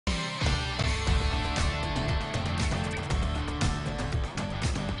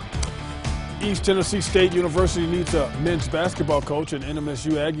East Tennessee State University needs a men's basketball coach, and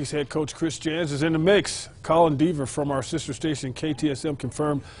NMSU Aggies head coach Chris Jans is in the mix. Colin Deaver from our sister station KTSM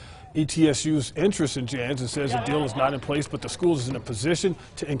confirmed ETSU's interest in Jans and says the deal is not in place, but the school is in a position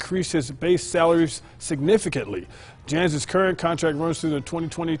to increase his base salaries significantly. Jans' current contract runs through the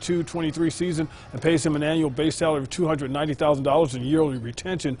 2022-23 season and pays him an annual base salary of $290,000 and yearly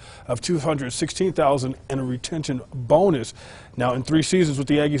retention of $216,000 and a retention bonus. Now, in 3 seasons with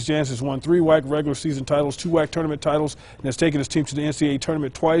the Aggies, Jans has won 3 WAC regular season titles, 2 WAC tournament titles, and has taken his team to the NCAA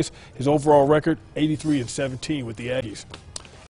tournament twice. His overall record, 83-17 with the Aggies.